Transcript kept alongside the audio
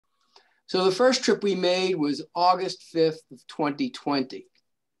So the first trip we made was August 5th of 2020.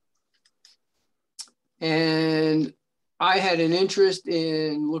 And I had an interest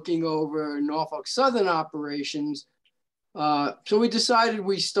in looking over Norfolk Southern operations. So we decided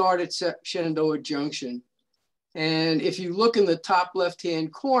we start at Shenandoah Junction. And if you look in the top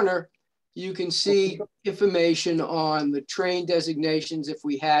left-hand corner, you can see information on the train designations, if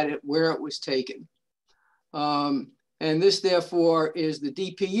we had it, where it was taken. And this, therefore, is the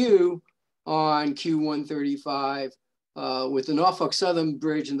DPU on Q135 with the Norfolk Southern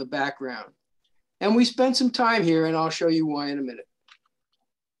Bridge in the background. And we spent some time here, and I'll show you why in a minute.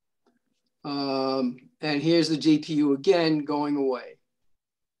 And here's the DPU again going away.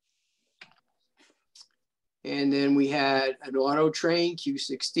 And then we had an auto train,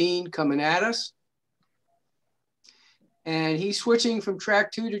 Q16, coming at us. And he's switching from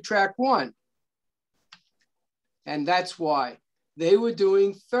track 2 to track 1. And that's why. They were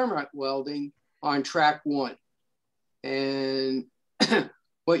doing thermite welding on track 1. And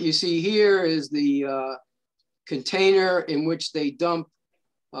what you see here is the container in which they dump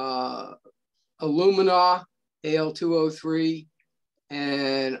alumina, Al2O3,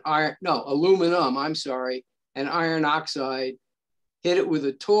 and aluminum, I'm sorry, and iron oxide. Hit it with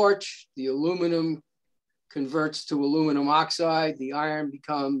a torch, the aluminum converts to aluminum oxide, the iron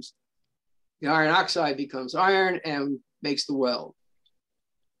oxide becomes iron and makes the weld.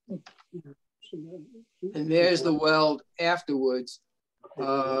 And there's the weld afterwards,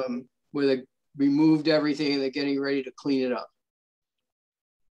 where they removed everything and they're getting ready to clean it up.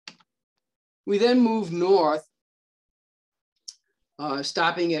 We then moved north,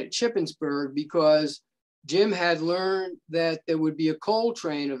 stopping at Shippensburg because Jim had learned that there would be a coal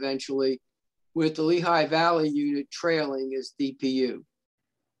train eventually with the Lehigh Valley unit trailing as DPU.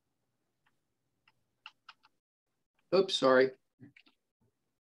 Oops, sorry.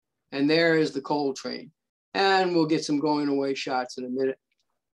 And there is the coal train. And we'll get some going away shots in a minute.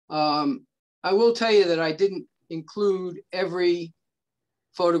 I will tell you that I didn't include every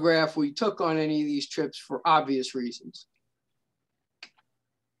photograph we took on any of these trips for obvious reasons.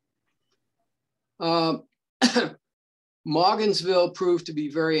 Morgansville proved to be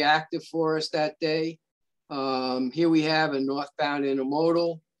very active for us that day. Here we have a northbound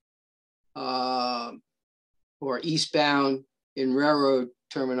intermodal or eastbound in railroad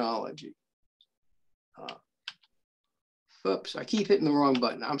terminology. Oops, I keep hitting the wrong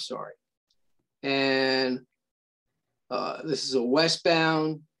button, I'm sorry. And this is a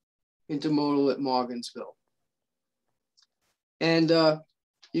westbound intermodal at Morgansville. And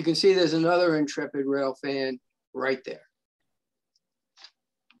you can see there's another intrepid rail fan right there.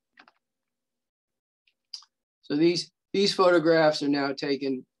 So these photographs are now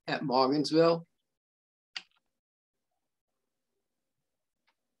taken at Morgansville.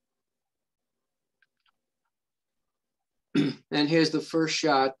 And here's the first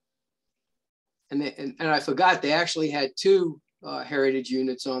shot. And I forgot, they actually had 2 heritage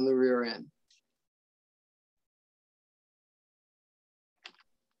units on the rear end.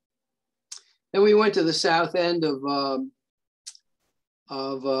 Then we went to the south end of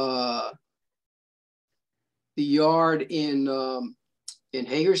the yard in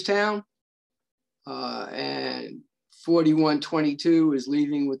Hagerstown, and 4122 is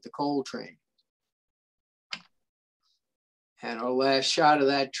leaving with the coal train. And our last shot of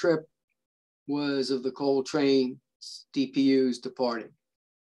that trip was of the coal train DPUs departing.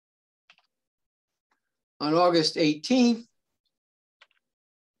 On August 18th,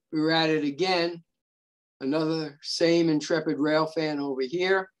 we were at it again, another same intrepid rail fan over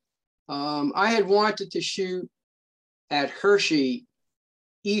here. I had wanted to shoot at Hershey,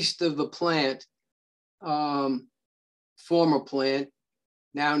 east of the plant, former plant,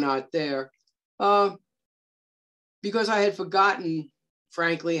 now not there, because I had forgotten,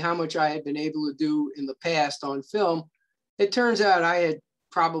 frankly, how much I had been able to do in the past on film. It turns out I had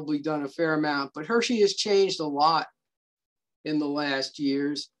probably done a fair amount, but Hershey has changed a lot in the last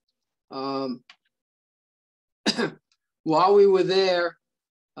years. While we were there,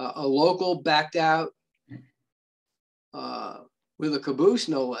 a local backed out with a caboose,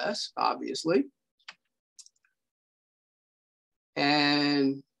 no less, obviously,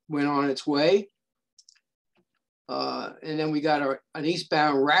 and went on its way. And then we got an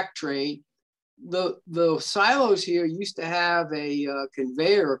eastbound rack train. The silos here used to have a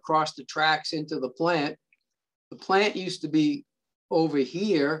conveyor across the tracks into the plant. The plant used to be over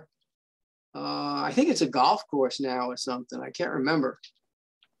here. I think it's a golf course now or something. I can't remember.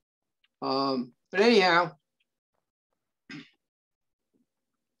 But anyhow,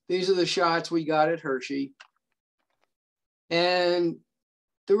 these are the shots we got at Hershey. And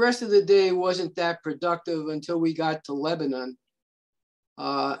the rest of the day wasn't that productive until we got to Lebanon.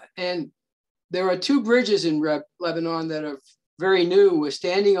 And there are two bridges in Lebanon that are very new. We're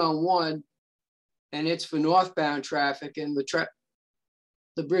standing on one, and it's for northbound traffic, and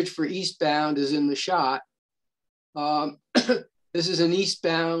the bridge for eastbound is in the shot. This is an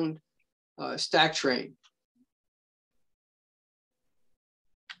eastbound stack train.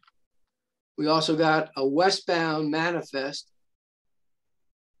 We also got a westbound manifest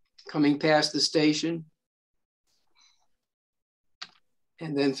coming past the station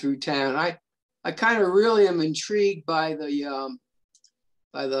and then through town. I kind of really am intrigued by the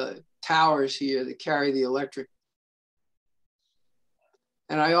towers here that carry the electric.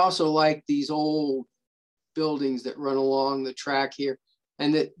 And I also like these old buildings that run along the track here.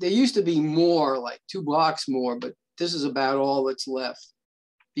 And that there used to be more, like 2 blocks more, but this is about all that's left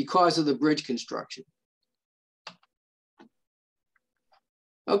because of the bridge construction.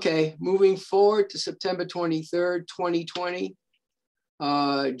 Okay, moving forward to September 23rd, 2020.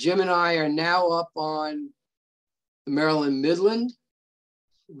 Jim and I are now up on the Maryland Midland.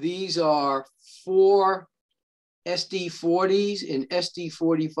 These are 4 SD40s and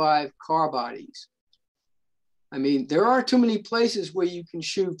SD45 car bodies. I mean, there aren't too many places where you can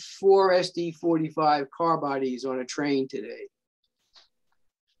shoot 4 SD45 car bodies on a train today.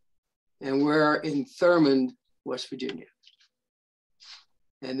 And we're in Thurmond, West Virginia.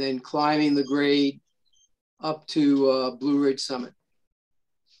 And then climbing the grade up to Blue Ridge Summit.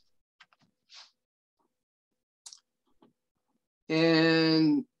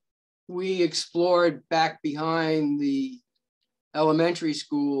 And we explored back behind the elementary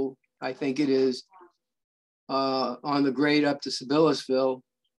school, I think it is, on the grade up to Sibyllesville.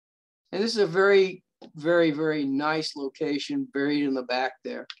 And this is a very, very, very nice location buried in the back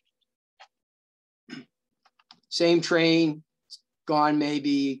there. Same train, gone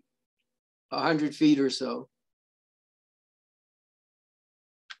maybe 100 feet or so.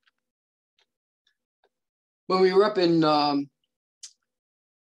 When we were up in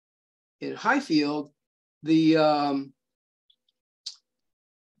Highfield,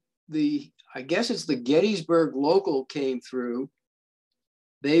 I guess it's the Gettysburg local came through.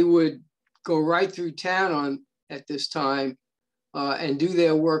 They would go right through town at this time and do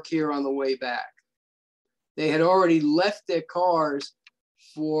their work here on the way back. They had already left their cars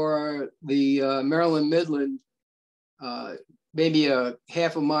for the Maryland Midland, maybe a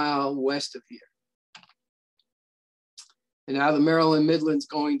half a mile west of here. And now the Maryland Midland's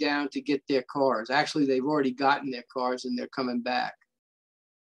going down to get their cars. Actually, they've already gotten their cars and they're coming back.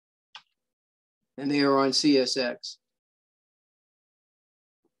 And they are on CSX.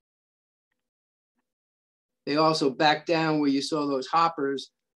 They also back down where you saw those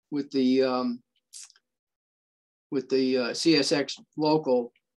hoppers with the CSX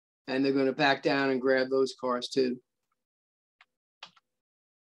local, and they're going to back down and grab those cars too.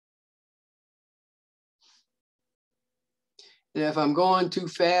 And if I'm going too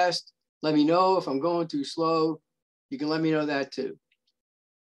fast, let me know. If I'm going too slow, you can let me know that too.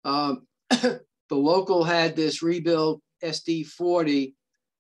 The local had this rebuilt SD40,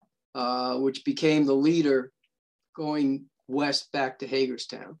 which became the leader going west back to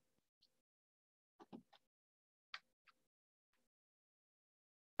Hagerstown.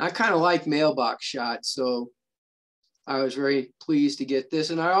 I kind of like mailbox shots, so I was very pleased to get this.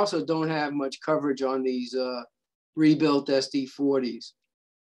 And I also don't have much coverage on these rebuilt SD40s.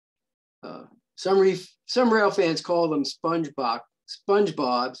 Some rail fans call them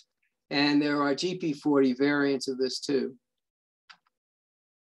SpongeBobs, and there are GP40 variants of this too.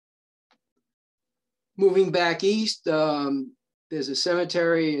 Moving back east, there's a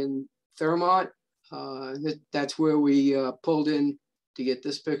cemetery in Thurmont. That's where we pulled in to get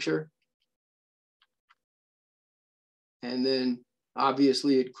this picture. And then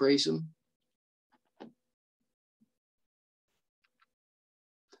obviously at Grayson.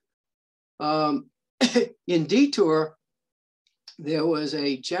 In Detour, there was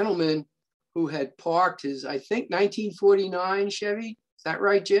a gentleman who had parked his, I think, 1949 Chevy. Is that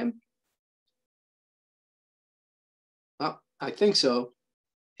right, Jim? Oh, I think so.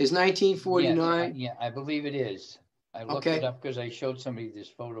 His 1949. Yeah, I believe it is. I looked it up because I showed somebody this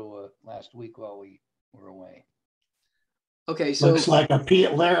photo last week while we were away. Okay, so looks like a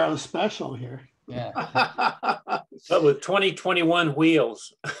Pete Laro special here. Yeah. But with 2021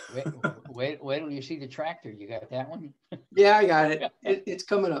 wheels. wait till you see the tractor. You got that one? Yeah, I got it. It's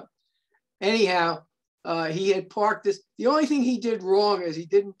coming up. Anyhow, he had parked this. The only thing he did wrong is he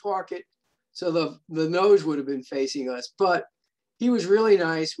didn't park it so the nose would have been facing us. But he was really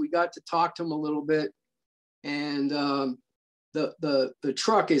nice. We got to talk to him a little bit. And the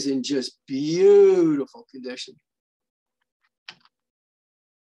truck is in just beautiful condition.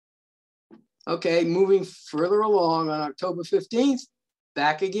 Okay, moving further along on October 15th,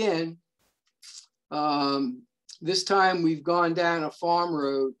 back again. This time we've gone down a farm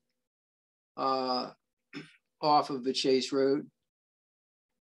road off of the Chase Road,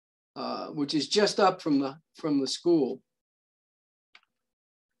 which is just up from the school.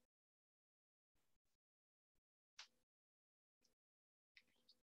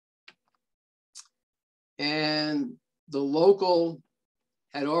 And the local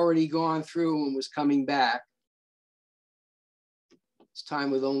had already gone through and was coming back. This time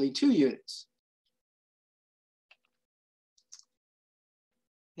with only 2 units.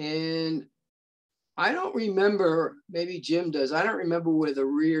 And I don't remember, maybe Jim does, I don't remember where the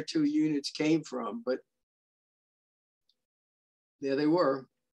rear 2 units came from, but there they were.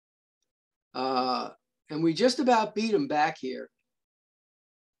 And we just about beat them back here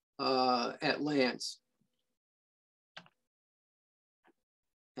at Lance.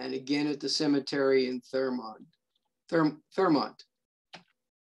 And again at the cemetery in Thurmont.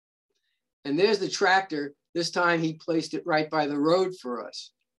 And there's the tractor. This time he placed it right by the road for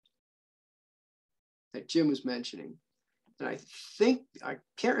us that Jim was mentioning. And I think, I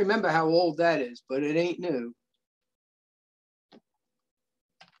can't remember how old that is, but it ain't new.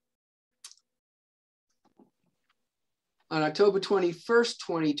 On October 21st,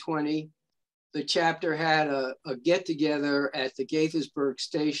 2020, the chapter had a get-together at the Gaithersburg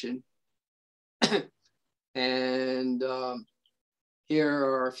station. And here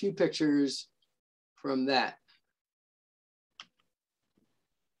are a few pictures from that.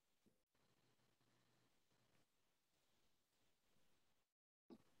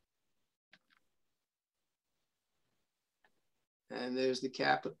 And there's the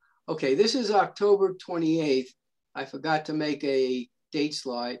Capitol. Okay, this is October 28th. I forgot to make a date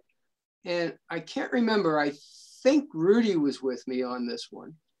slide. And I can't remember, I think Rudy was with me on this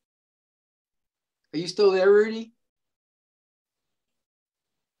one. Are you still there, Rudy?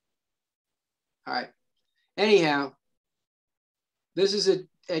 All right. Anyhow, this is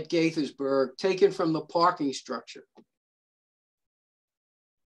at Gaithersburg, taken from the parking structure.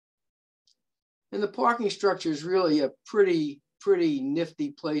 And the parking structure is really a pretty nifty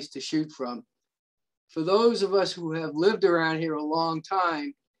place to shoot from. For those of us who have lived around here a long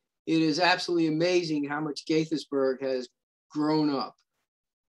time, it is absolutely amazing how much Gaithersburg has grown up.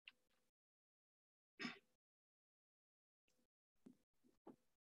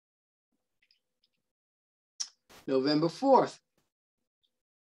 November 4th.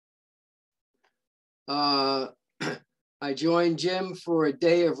 I joined Jim for a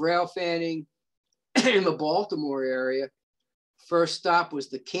day of rail fanning in the Baltimore area. First stop was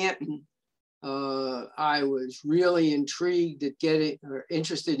the Canton. I was really intrigued at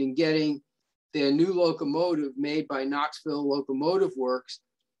interested in getting their new locomotive made by Knoxville Locomotive Works.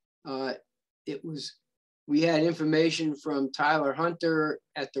 We had information from Tyler Hunter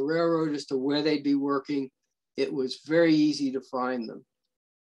at the railroad as to where they'd be working. It was very easy to find them.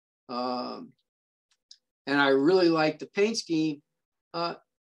 And I really liked the paint scheme.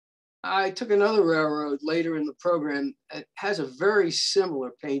 I took another railroad later in the program that has a very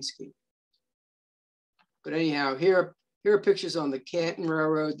similar paint scheme. But anyhow, here are pictures on the Canton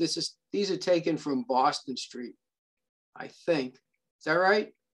Railroad. These are taken from Boston Street, I think. Is that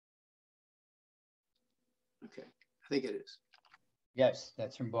right? Okay, I think it is. Yes,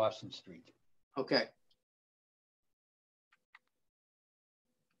 that's from Boston Street. Okay.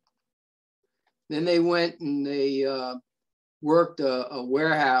 Then they went and they worked a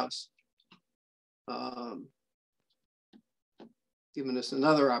warehouse, giving us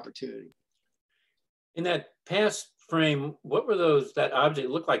another opportunity. In that past frame, what were those, that object?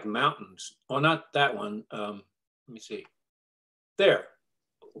 It looked like mountains. Oh, not that one. Let me see. There.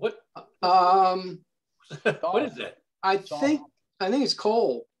 What? What is that? I think it's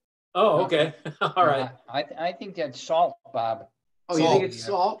coal. Oh, okay. All right. I think that's salt, Bob. Oh, you think it's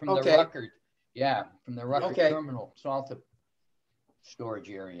salt? From Okay. the Ruckert. Yeah, from the Ruckert Okay. terminal, salt storage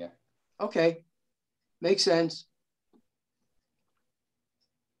area. Okay, makes sense.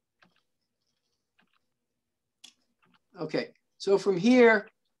 Okay, so from here,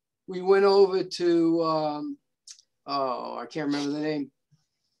 we went over to, oh, I can't remember the name.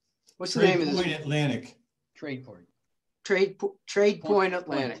 What's the name of this? Trade Point Atlantic. Trade port. Trade Point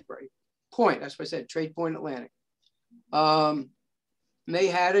Atlantic, right? Point, that's what I said, Trade Point Atlantic. They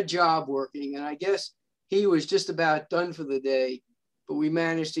had a job working, and I guess he was just about done for the day, but we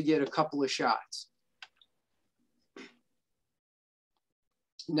managed to get a couple of shots.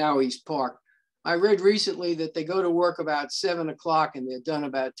 Now he's parked. I read recently that they go to work about 7 o'clock and they're done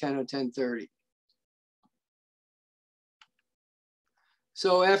about 10 or 10:30.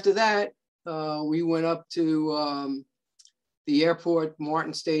 So after that, we went up to the airport,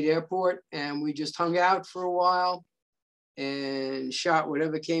 Martin State Airport, and we just hung out for a while and shot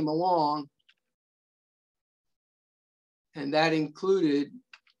whatever came along. And that included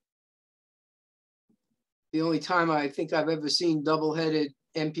the only time I think I've ever seen double-headed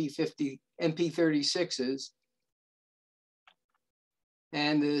MP36s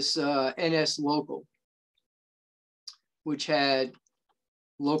and this NS Local, which had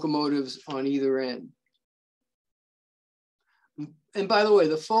locomotives on either end. And by the way,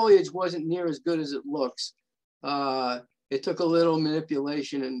 the foliage wasn't near as good as it looks. It took a little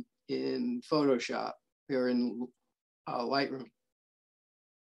manipulation in Photoshop or in Lightroom.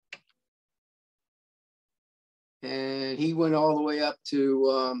 And he went all the way up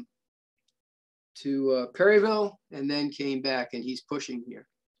to Perryville and then came back, and he's pushing here.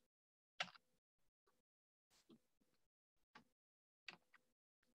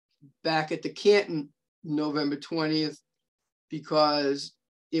 Back at the Canton, November 20th, because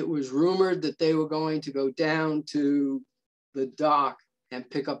it was rumored that they were going to go down to the dock and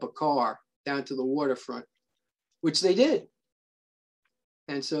pick up a car down to the waterfront, which they did.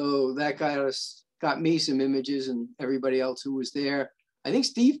 And so that got me some images and everybody else who was there. I think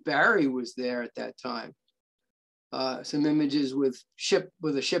Steve Barry was there at that time. Some images with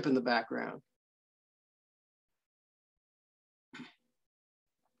a ship in the background.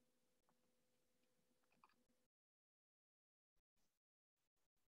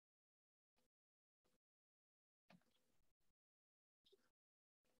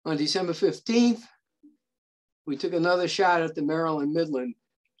 On December 15th, we took another shot at the Maryland Midland,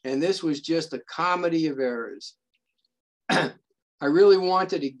 and this was just a comedy of errors. I really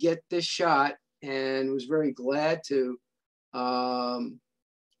wanted to get this shot and was very glad to.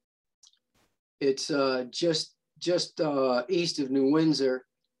 It's just east of New Windsor.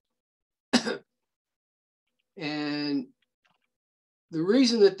 And the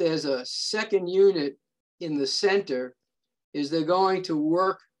reason that there's a second unit in the center is they're going to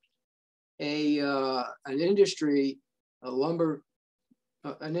work an industry that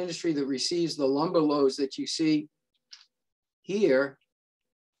receives the lumber loads that you see here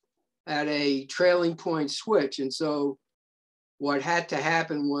at a trailing point switch. And so what had to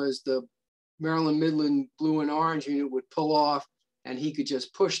happen was the Maryland Midland blue and orange unit would pull off and he could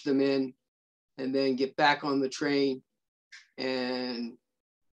just push them in and then get back on the train and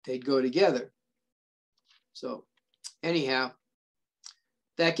they'd go together. So anyhow,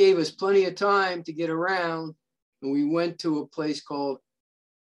 that gave us plenty of time to get around, and we went to a place called,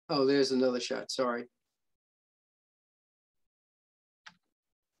 oh, there's another shot, sorry.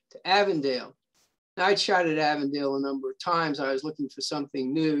 To Avondale. Now, I'd shot at Avondale a number of times. I was looking for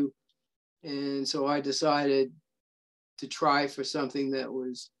something new, and so I decided to try for something that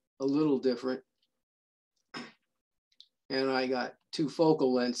was a little different. And I got 2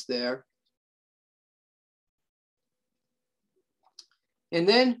 focal lengths there. And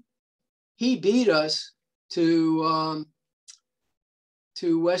then he beat us to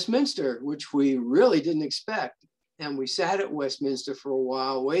Westminster, which we really didn't expect. And we sat at Westminster for a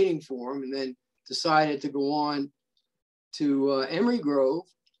while waiting for him, and then decided to go on to Emery Grove,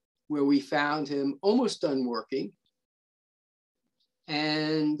 where we found him almost done working.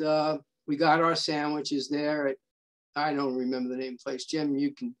 And we got our sandwiches there at, I don't remember the name of the place. Jim,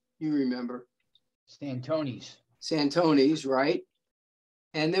 you remember. Santoni's. Santoni's, right?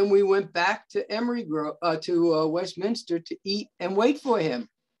 And then we went back to Emery Grove, to Westminster to eat and wait for him.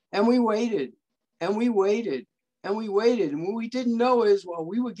 And we waited, and we waited, and we waited. And what we didn't know is while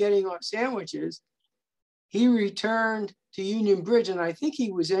we were getting our sandwiches, he returned to Union Bridge. And I think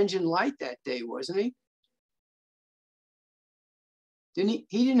he was engine light that day, wasn't he? Didn't he?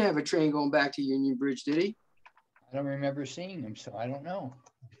 He didn't have a train going back to Union Bridge, did he? I don't remember seeing him, so I don't know.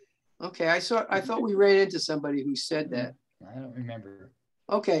 Okay, I thought we ran into somebody who said that. I don't remember.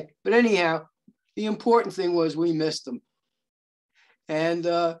 Okay, but anyhow, the important thing was we missed him. And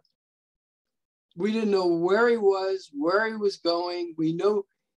we didn't know where he was going. We knew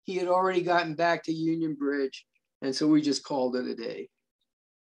he had already gotten back to Union Bridge. And so we just called it a day.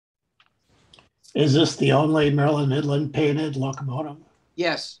 Is this the only Maryland Midland painted locomotive?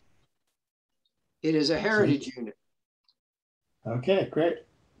 Yes. It is a heritage unit. Okay, great.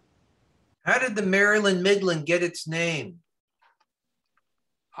 How did the Maryland Midland get its name?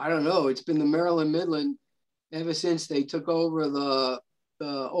 I don't know. It's been the Maryland Midland ever since they took over the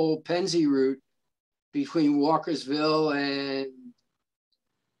old Pennsy route between Walkersville and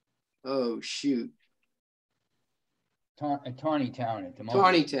Oh, shoot. Tawny Town at the moment.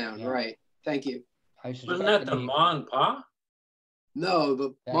 Tawny Town, Yeah. right. Thank you. I suspect Wasn't that the Ma and Pa? No,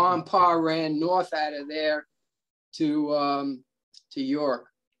 the That Ma was- and Pa ran north out of there to York.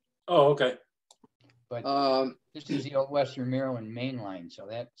 Oh, okay. But this is the old Western Maryland Mainline, so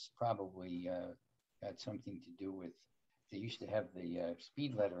that's probably got something to do with. They used to have the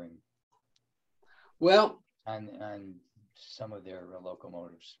speed lettering Well, on some of their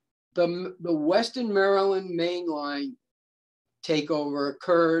locomotives. the Western Maryland Main Line takeover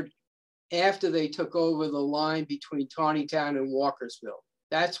occurred after they took over the line between Tawnytown and Walkersville.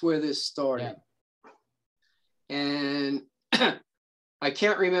 That's where this started. Yeah. And I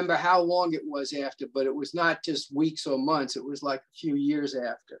can't remember how long it was after, but it was not just weeks or months. It was like a few years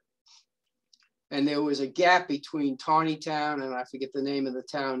after. And there was a gap between Tawnytown and I forget the name of the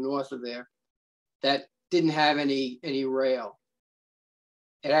town north of there that didn't have any rail.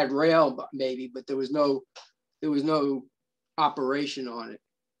 It had rail maybe, but there was no operation on it.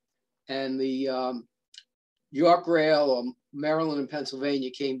 And the York Rail or Maryland and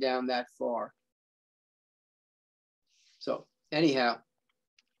Pennsylvania came down that far. So anyhow,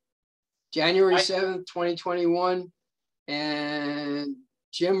 January 7th, 2021, and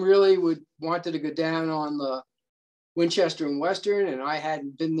Jim really wanted to go down on the Winchester and Western, and I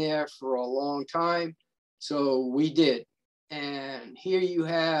hadn't been there for a long time, so we did. And here you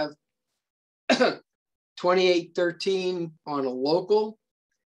have 2813 on a local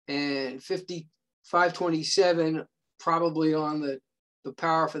and 5527 probably on the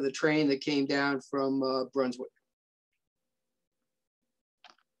power for the train that came down from Brunswick.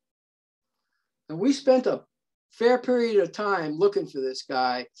 And we spent a fair period of time looking for this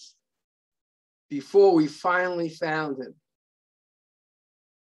guy before we finally found him.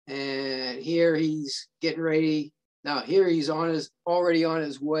 And here he's getting ready. Now here he's already on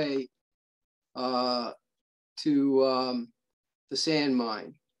his way to the sand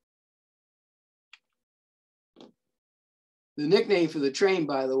mine. The nickname for the train,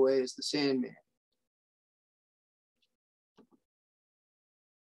 by the way, is the Sandman.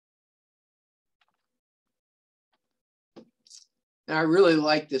 And I really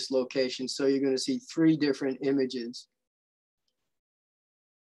like this location, so you're going to see 3 different images.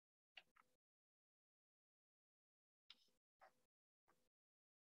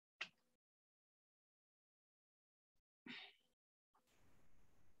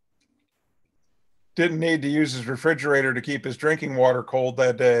 Didn't need to use his refrigerator to keep his drinking water cold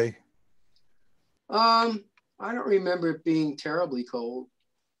that day. I don't remember it being terribly cold.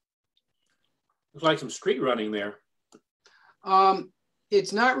 It's like some street running there.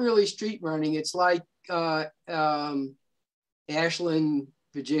 It's not really street running. It's like Ashland,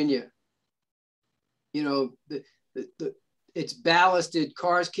 Virginia. You know, it's ballasted.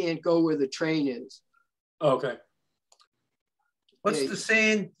 Cars can't go where the train is. Okay. What's the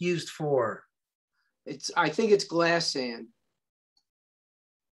sand used for? I think it's glass sand.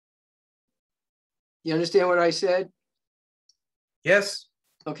 You understand what I said? Yes.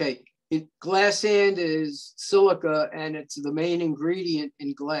 Okay. Glass sand is silica, and it's the main ingredient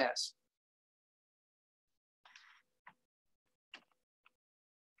in glass.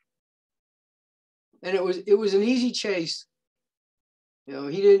 And it was an easy chase. You know,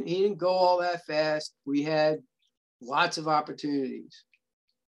 he didn't go all that fast. We had lots of opportunities.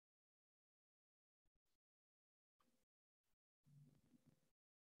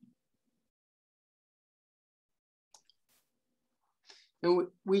 And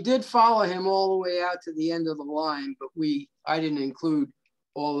we did follow him all the way out to the end of the line, but I didn't include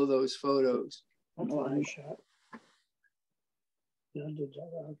all of those photos. Line shot. Yeah, I did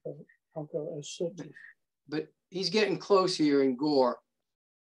that. I'll go as Sydney. But he's getting close here in Gore.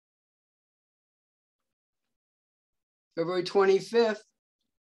 February 25th,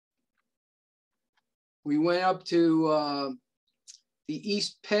 we went up to the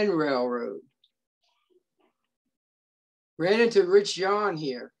East Penn Railroad. Ran into Rich John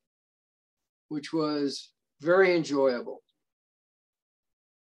here, which was very enjoyable.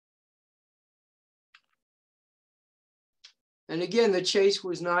 And again, the chase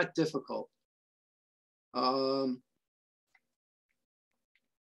was not difficult.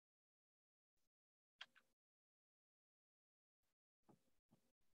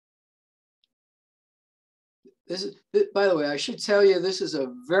 the way, I should tell you, this is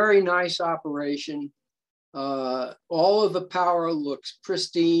a very nice operation. All of the power looks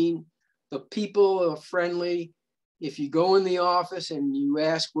pristine. The people are friendly. If you go in the office and you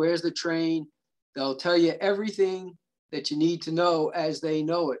ask, where's the train? They'll tell you everything that you need to know as they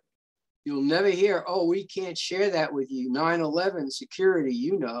know it. You'll never hear, oh, we can't share that with you. 9/11 security,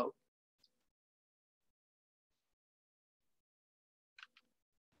 you know.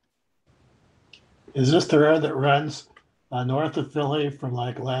 Is this the road that runs north of Philly from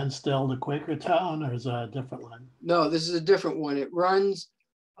like Lansdale to Quakertown, or is that a different line? No, this is a different one. It runs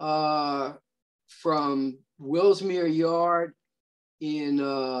from Willsmere Yard in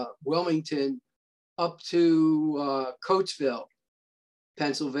Wilmington up to Coatesville,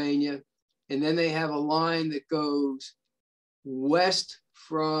 Pennsylvania. And then they have a line that goes west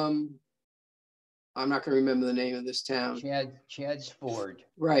from, I'm not going to remember the name of this town. Chad's Ford.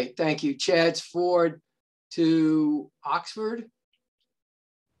 Right, thank you. Chad's Ford to Oxford.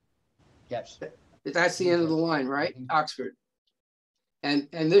 Yes. That's the end of the line, right? Oxford. And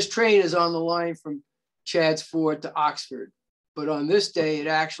this train is on the line from Chad's Ford to Oxford. But on this day, it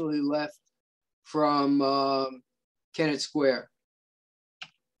actually left from Kennett Square.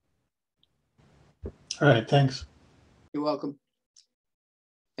 All right, thanks. You're welcome.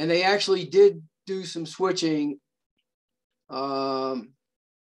 And they actually did do some switching in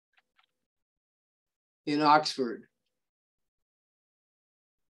Oxford.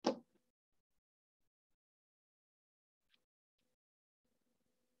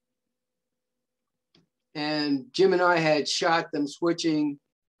 And Jim and I had shot them switching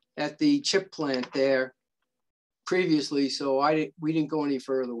at the chip plant there previously, so we didn't go any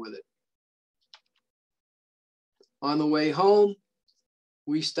further with it. On the way home,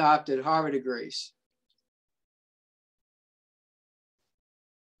 we stopped at Havre de Grace.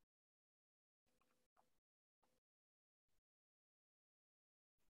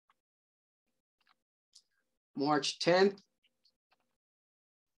 March 10th.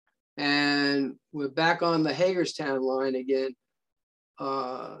 And we're back on the Hagerstown line again,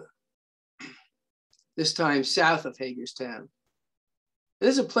 this time south of Hagerstown.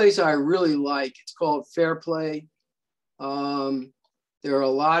 This is a place I really like. It's called Fairplay. There are a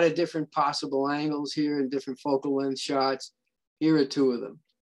lot of different possible angles here and different focal length shots. Here are two of them.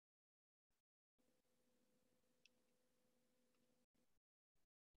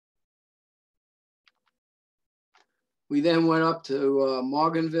 We then went up to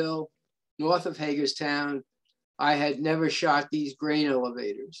Morganville, north of Hagerstown. I had never shot these grain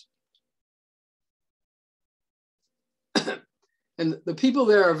elevators. And the people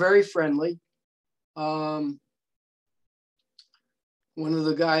there are very friendly. One of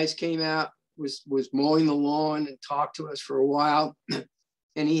the guys came out, was mowing the lawn and talked to us for a while.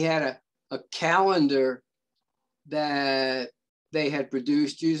 And he had a calendar that they had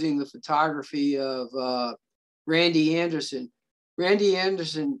produced using the photography of Randy Anderson. Randy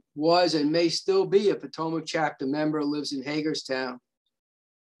Anderson was and may still be a Potomac Chapter member, lives in Hagerstown.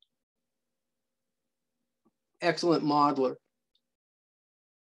 Excellent modeler.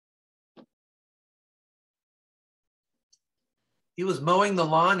 He was mowing the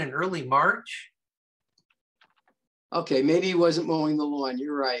lawn in early March. Okay, maybe he wasn't mowing the lawn,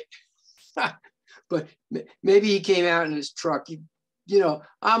 you're right. But maybe he came out in his truck. You know,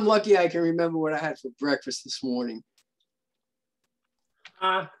 I'm lucky I can remember what I had for breakfast this morning.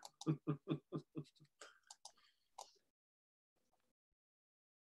 And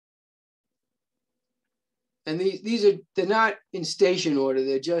they're not in station order.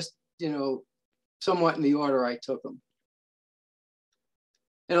 They're just, you know, somewhat in the order I took them.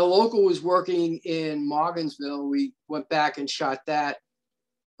 And a local was working in Morgansville. We went back and shot that.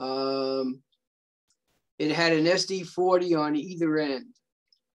 It had an SD-40 on either end.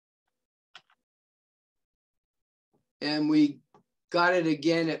 And we got it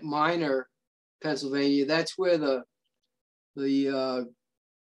again at Minor, Pennsylvania. That's where the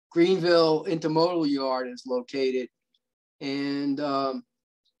Greenville Intermodal Yard is located. And I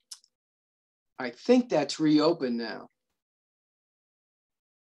think that's reopened now.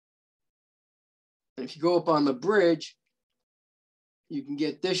 And if you go up on the bridge, you can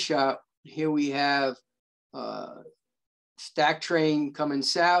get this shot. Here we have stack train coming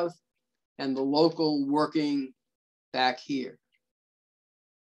south and the local working back here.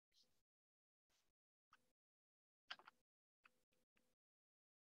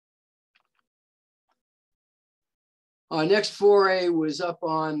 Our next foray was up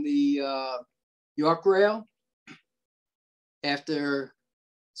on the York Rail. After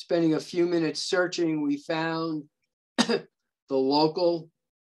spending a few minutes searching, we found the local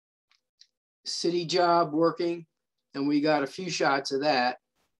city job working, and we got a few shots of that.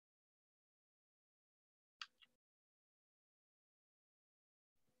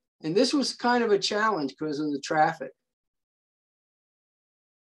 And this was kind of a challenge because of the traffic.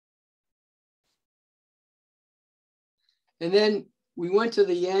 And then we went to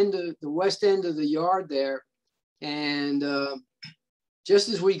the end of the west end of the yard there. And just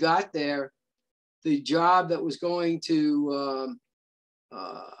as we got there, the job that was going to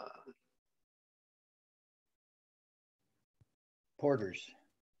Porters.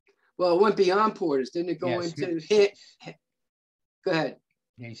 Well, it went beyond Porters. Didn't it go Yeah, into Smith- Go ahead.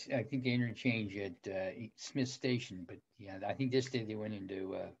 I think they interchange at Smith Station, but yeah, I think this day they went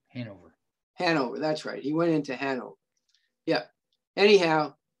into Hanover. Hanover, that's right. He went into Hanover. Yeah.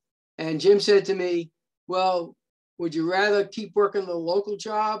 Anyhow, and Jim said to me, well, would you rather keep working the local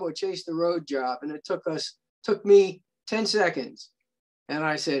job or chase the road job? And it took me 10 seconds. And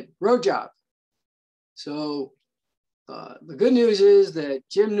I said, road job. So the good news is that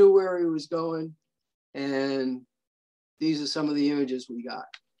Jim knew where he was going, and these are some of the images we got.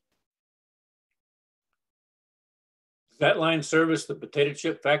 Does that line service the potato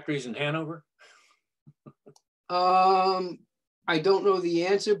chip factories in Hanover? I don't know the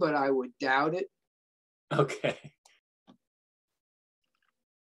answer, but I would doubt it. Okay.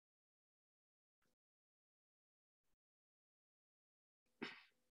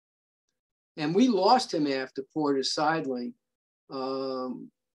 And we lost him after Porter's sidling.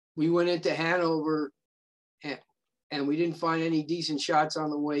 We went into Hanover and we didn't find any decent shots on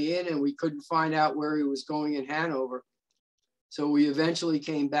the way in, and we couldn't find out where he was going in Hanover. So we eventually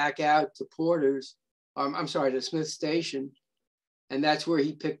came back out to Porter's, I'm sorry, to Smith Station. And that's where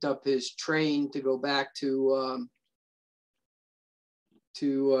he picked up his train to go back to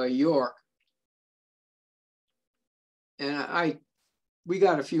York. And we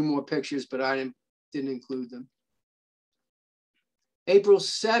got a few more pictures, but I didn't include them. April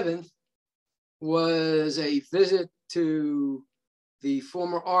 7th was a visit to the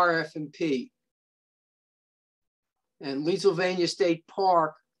former RF&P. And Leesylvania State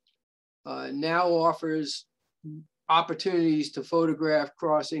Park now offers opportunities to photograph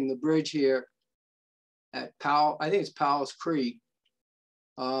crossing the bridge here at Powell, I think it's Powell's Creek.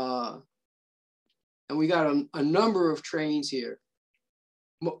 And we got a number of trains here,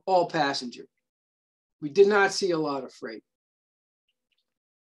 all passenger. We did not see a lot of freight.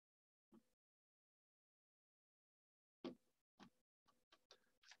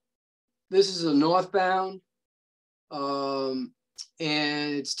 This is a northbound, and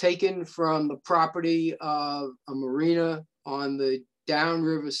it's taken from the property of a marina on the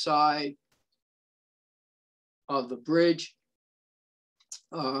downriver side of the bridge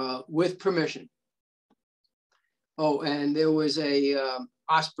with permission. Oh, and there was a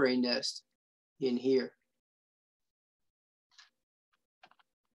osprey nest in here.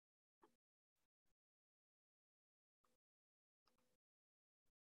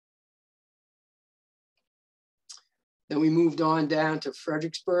 Then we moved on down to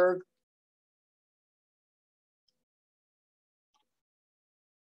Fredericksburg.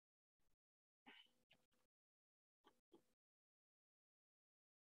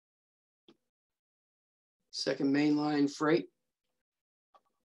 Second mainline freight.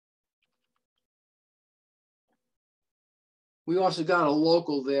 We also got a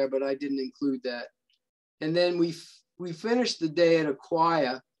local there, but I didn't include that. And then we finished the day at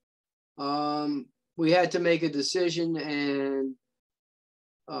Aquia. We had to make a decision, and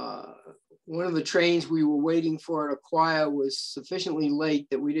one of the trains we were waiting for at Aquia was sufficiently late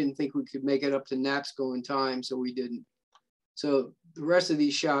that we didn't think we could make it up to NAPSCO in time, so we didn't. So the rest of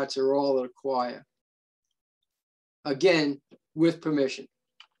these shots are all at Aquia. Again, with permission.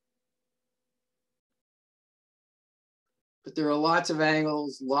 But there are lots of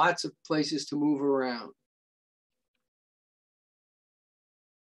angles, lots of places to move around.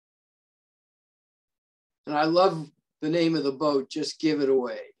 And I love the name of the boat, Just Give It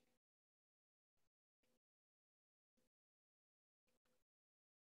Away.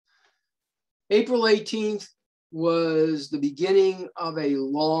 April 18th was the beginning of a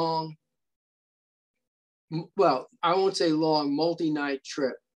long, well, I won't say long, multi-night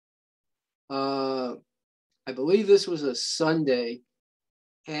trip. I believe this was a Sunday,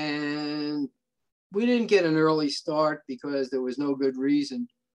 and we didn't get an early start because there was no good reason.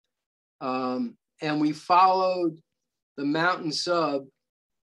 And we followed the mountain sub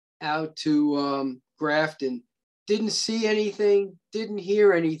out to Grafton. Didn't see anything, didn't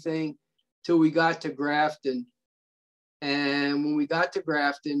hear anything till we got to Grafton. And when we got to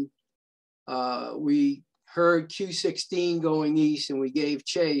Grafton, we heard Q16 going east, and we gave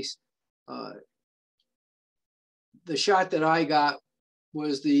chase. The shot that I got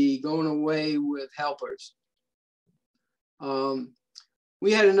was the going away with helpers.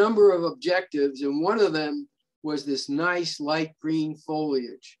 We had a number of objectives, and one of them was this nice light green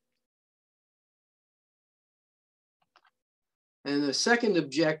foliage. And the second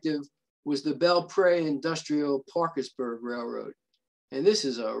objective was the Belpre Industrial Parkersburg Railroad. And this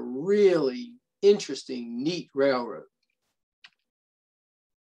is a really interesting, neat railroad.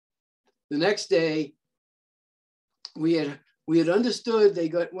 The next day, we We had understood they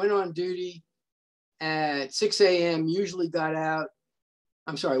went on duty at 6 a.m., usually got out,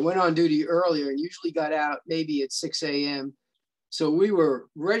 I'm sorry, went on duty earlier and usually got out maybe at 6 a.m. So we were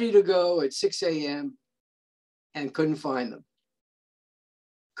ready to go at 6 a.m. and couldn't find them.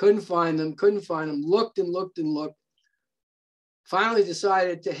 Couldn't find them, looked and looked and looked. Finally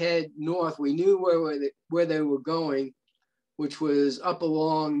decided to head north. We knew where they were going, which was up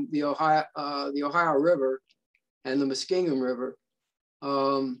along the Ohio River and the Muskingum River.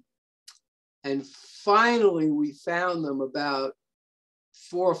 And finally we found them about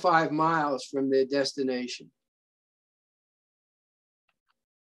 4 or 5 miles from their destination.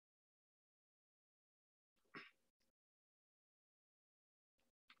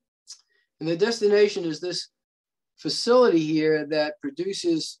 And the destination is this facility here that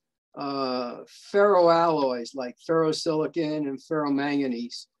produces ferroalloys like ferrosilicon and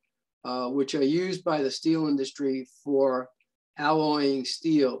ferromanganese, which are used by the steel industry for alloying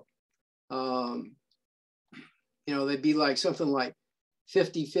steel. You know, they'd be like something like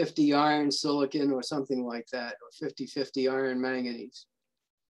 50-50 iron silicon or something like that, or 50-50 iron manganese.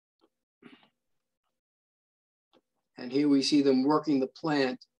 And here we see them working the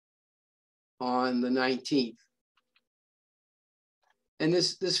plant on the 19th. And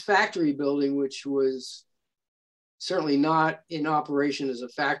this factory building, which was certainly not in operation as a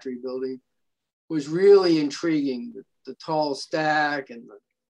factory building, was really intriguing. The tall stack and the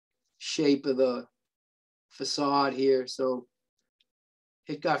shape of the facade here. So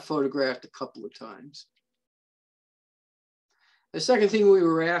it got photographed a couple of times. The second thing we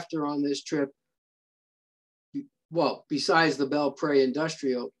were after on this trip, well, besides the Belpre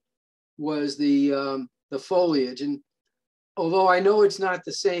Industrial, was the foliage. And although I know it's not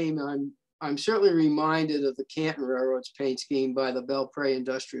the same, I'm certainly reminded of the Canton Railroad's paint scheme by the Belpre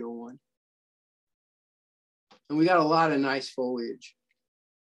Industrial one. And we got a lot of nice foliage.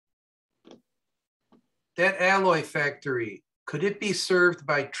 That alloy factory, could it be served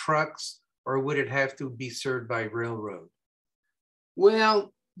by trucks or would it have to be served by railroad?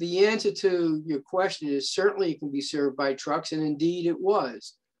 Well, the answer to your question is certainly it can be served by trucks, and indeed it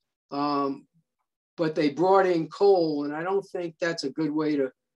was. But they brought in coal, and I don't think that's a good way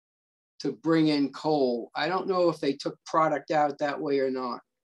to bring in coal. I don't know if they took product out that way or not.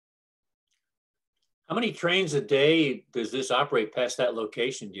 How many trains a day does this operate past that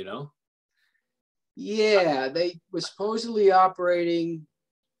location, do you know? Yeah, they were supposedly operating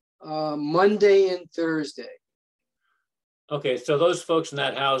Monday and Thursday. Okay, so those folks in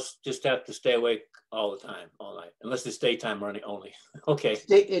that house just have to stay awake all the time, all night, unless it's daytime running only. Okay.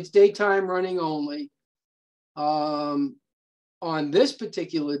 It's daytime running only. On this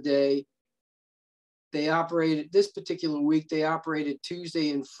particular day, this particular week, they operated Tuesday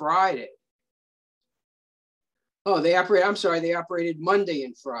and Friday. Oh, they operated Monday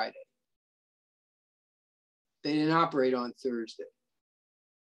and Friday. They didn't operate on Thursday.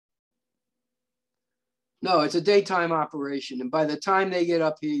 No, it's a daytime operation. And by the time they get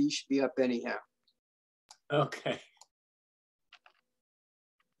up here, you should be up anyhow. Okay.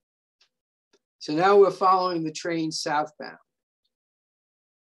 So now we're following the train southbound.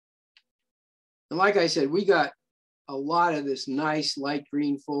 And like I said, we got a lot of this nice light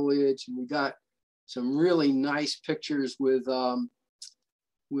green foliage, and we got some really nice pictures with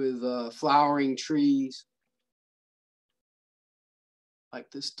flowering trees, like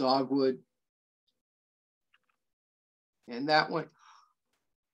this dogwood. And that one.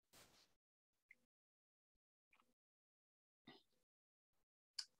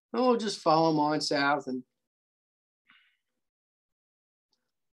 And we'll just follow them on south, and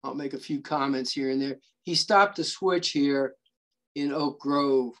I'll make a few comments here and there. He stopped the switch here in Oak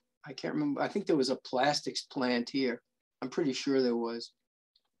Grove. I can't remember. I think there was a plastics plant here. I'm pretty sure there was.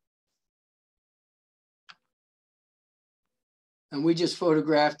 And we just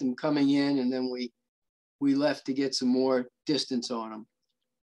photographed him coming in, and then we left to get some more distance on him.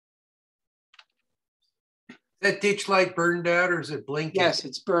 Is that ditch light burned out or is it blinking? Yes,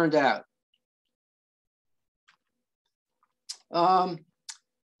 it's burned out.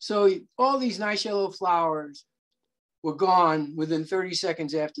 So all these nice yellow flowers were gone within 30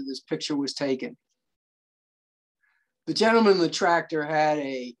 seconds after this picture was taken. The gentleman in the tractor had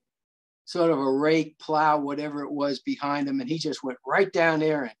a sort of a rake, plow, whatever it was behind him, and he just went right down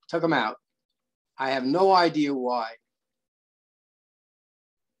there and took them out. I have no idea why.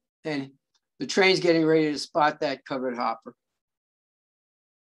 And the train's getting ready to spot that covered hopper.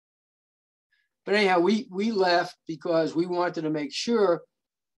 But anyhow, we left because we wanted to make sure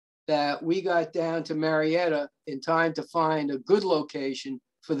that we got down to Marietta in time to find a good location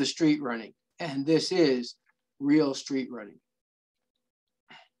for the street running. And this is real street running.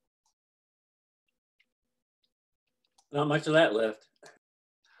 Not much of that left.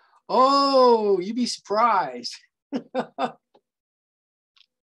 Oh, you'd be surprised.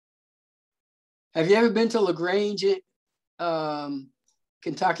 Have you ever been to LaGrange,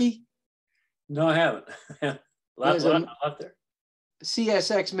 Kentucky? No, I haven't. There's lot up there.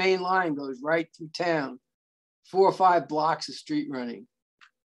 CSX main line goes right through town, 4 or 5 blocks of street running.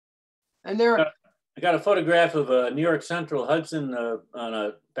 And there, I got a photograph of a New York Central Hudson on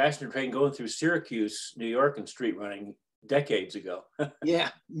a passenger train going through Syracuse, New York, and street running decades ago. yeah,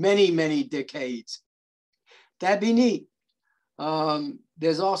 many decades. That'd be neat.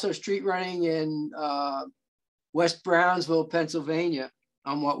 There's also street running in West Brownsville, Pennsylvania,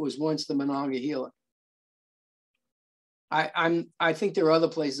 on what was once the Monongahela. I think there are other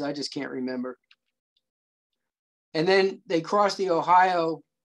places I just can't remember. And then they crossed the Ohio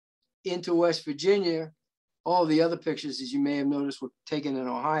into West Virginia. All the other pictures, as you may have noticed, were taken in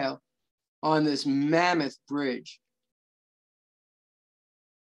Ohio on this mammoth bridge.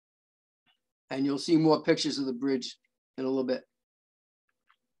 And you'll see more pictures of the bridge in a little bit.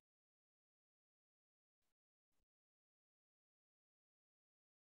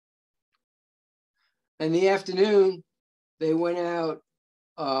 In the afternoon, they went out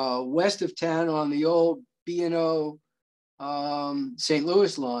west of town on the old B&O St.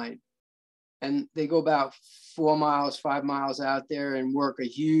 Louis line. And they go about 4 miles, 5 miles out there and work a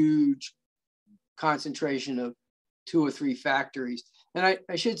huge concentration of 2 or 3 factories. And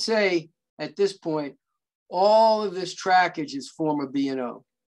I should say at this point, all of this trackage is former B&O.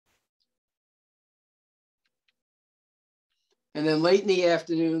 And then late in the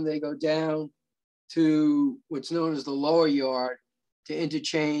afternoon, they go down to what's known as the lower yard to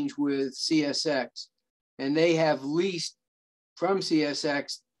interchange with CSX. And they have leased from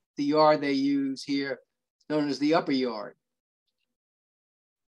CSX the yard they use here, known as the upper yard.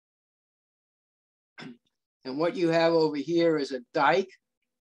 And what you have over here is a dike.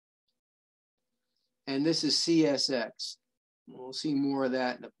 And this is CSX. We'll see more of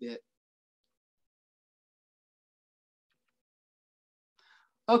that in a bit.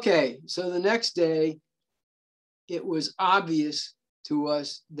 Okay, so the next day, it was obvious to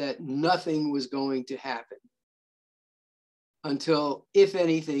us that nothing was going to happen until, if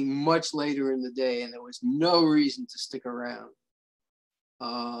anything, much later in the day, and there was no reason to stick around.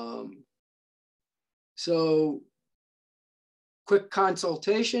 So quick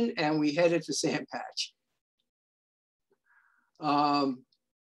consultation, and we headed to Sand Patch.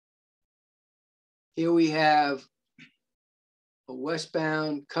 Here we have a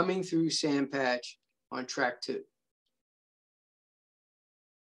westbound coming through Sand Patch on track 2.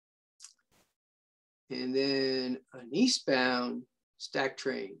 And then an eastbound stack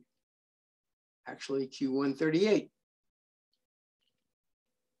train, actually Q138.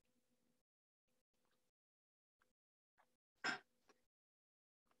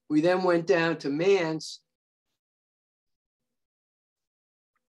 We then went down to Mance.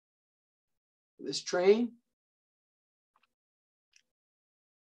 This train.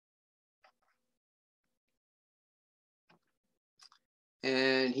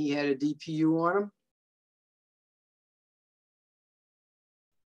 And he had a DPU on him.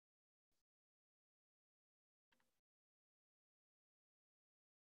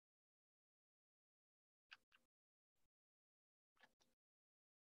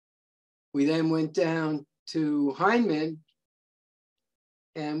 We then went down to Heineman,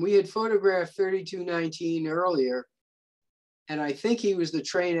 and we had photographed 3219 earlier. And I think he was the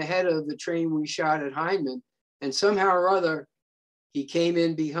train ahead of the train we shot at Heineman. And somehow or other, he came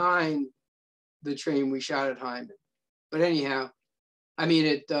in behind the train we shot at Heineman. But anyhow, I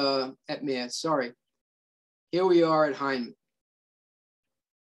mean at Mance, sorry. Here we are at Heineman.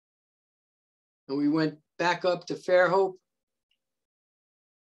 And we went back up to Fairhope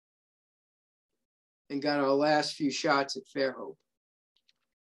and got our last few shots at Fairhope.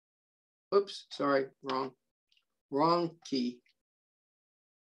 Oops, sorry, wrong key.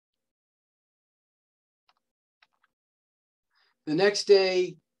 The next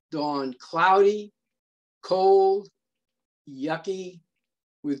day dawned cloudy, cold, yucky,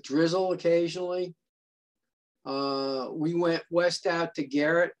 with drizzle occasionally. We went west out to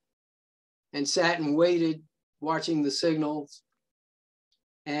Garrett and sat and waited, watching the signals.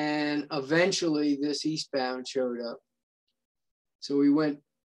 And eventually this eastbound showed up. So we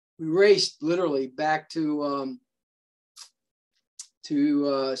raced literally back to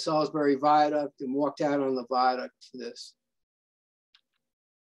Salisbury Viaduct and walked out on the viaduct for this.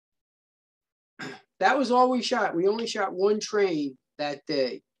 That was all we shot. We only shot 1 train that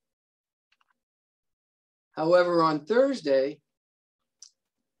day. However, on Thursday,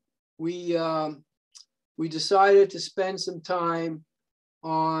 we we decided to spend some time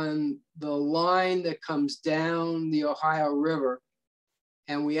on the line that comes down the Ohio River.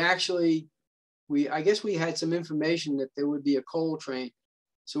 And we actually, I guess we had some information that there would be a coal train.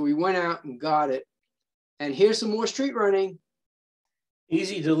 So we went out and got it. And here's some more street running.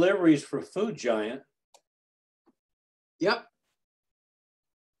 Easy deliveries for Food Giant. Yep.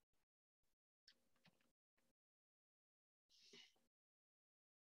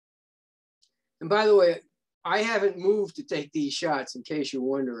 And by the way, I haven't moved to take these shots in case you're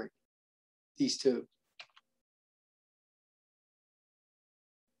wondering, these two.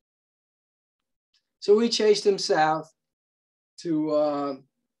 So we chased him south to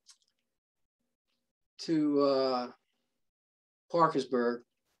Parkersburg.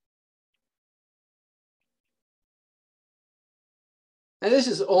 And this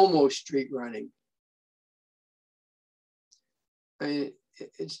is almost street running. I mean,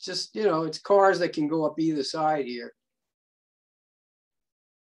 it's just, you know, it's cars that can go up either side here.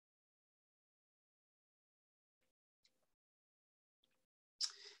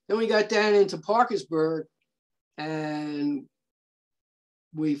 Then we got down into Parkersburg and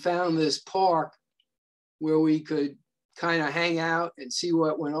we found this park where we could kind of hang out and see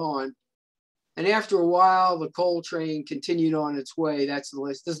what went on. And after a while, the coal train continued on its way. This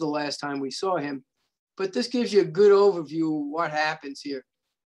is the last time we saw him. But this gives you a good overview of what happens here.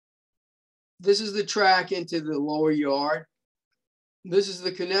 This is the track into the lower yard. This is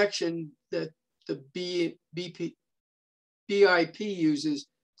the connection that the BIP uses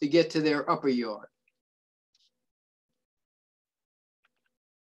to get to their upper yard.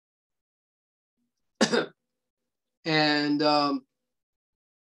 And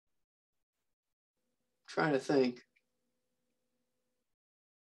trying to think.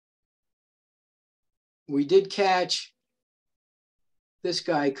 We did catch this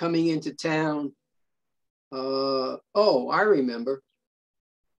guy coming into town. Oh, I remember.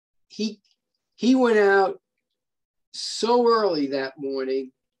 He went out so early that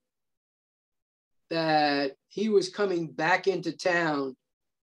morning that he was coming back into town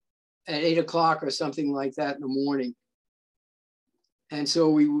at 8 o'clock or something like that in the morning. And so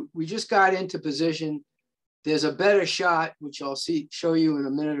we just got into position. There's a better shot, which I'll show you in a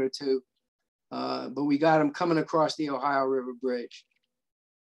minute or two. But we got him coming across the Ohio River Bridge.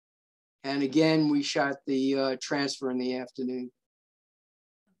 And again, we shot the transfer in the afternoon.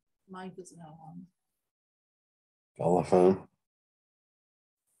 Mike doesn't have one. Telephone.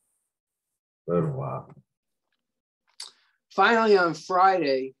 Been a while. Finally, on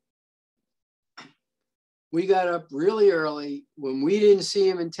Friday, we got up really early. When we didn't see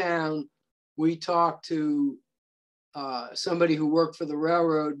him in town, we talked to somebody who worked for the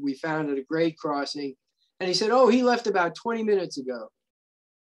railroad. We found at a grade crossing. And he said, oh, he left about 20 minutes ago.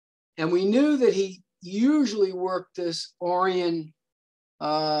 And we knew that he usually worked this Orion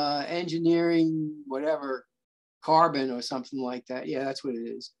engineering, whatever, carbon or something like that. Yeah, that's what it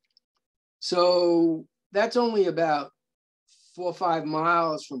is. So that's only about 4 or 5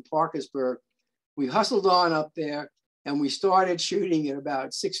 miles from Parkersburg. We hustled on up there and we started shooting at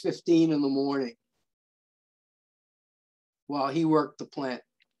about 6:15 in the morning while he worked the plant.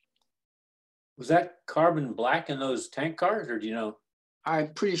 Was that carbon black in those tank cars, or do you know?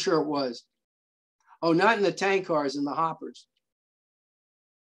 I'm pretty sure it was. Oh, not in the tank cars, in the hoppers.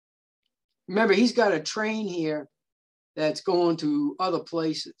 Remember, he's got a train here that's going to other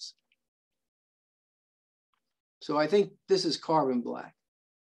places. So I think this is carbon black.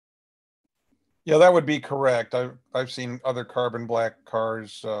 Yeah, that would be correct. I've seen other carbon black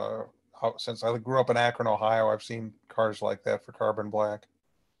cars since I grew up in Akron, Ohio. I've seen cars like that for carbon black.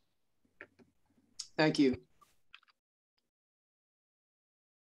 Thank you.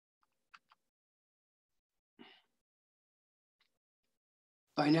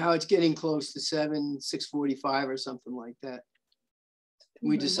 By now it's getting close to 6:45 or something like that.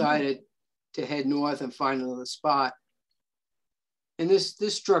 We decided to head north and find another spot. And this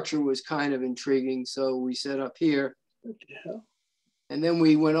structure was kind of intriguing, so we set up here. And then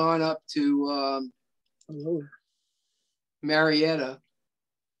we went on up to Marietta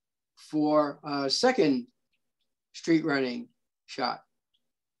for a second street running shot.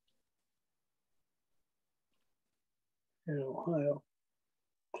 In Ohio,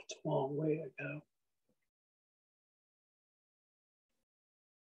 it's a long way to go.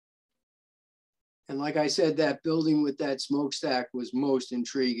 And like I said, that building with that smokestack was most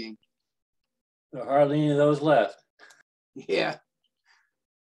intriguing. There are hardly any of those left. Yeah.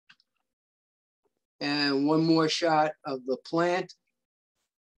 And one more shot of the plant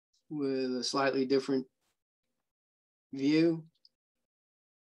with a slightly different view.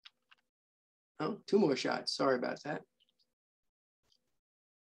 Oh, 2 more shots. Sorry about that.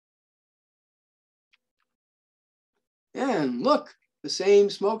 And look, the same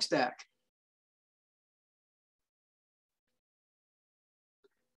smokestack.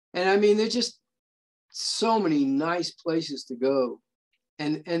 And I mean, there's just so many nice places to go.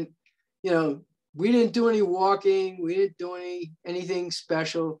 And you know, we didn't do any walking. We didn't do anything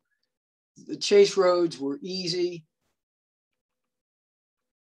special. The chase roads were easy.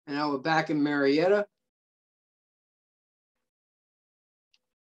 And now we're back in Marietta.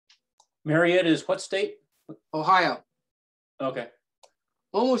 Marietta is what state? Ohio. Okay.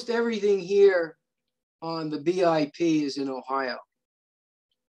 Almost everything here on the BIP is in Ohio.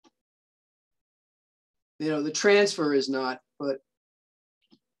 You know, the transfer is not, but,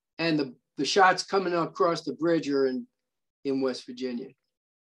 and the shots coming across the bridge are in West Virginia.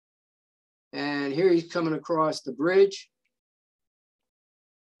 And here he's coming across the bridge.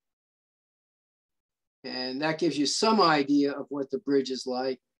 And that gives you some idea of what the bridge is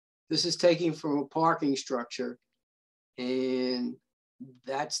like. This is taken from a parking structure. And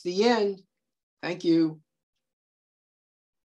that's the end. Thank you.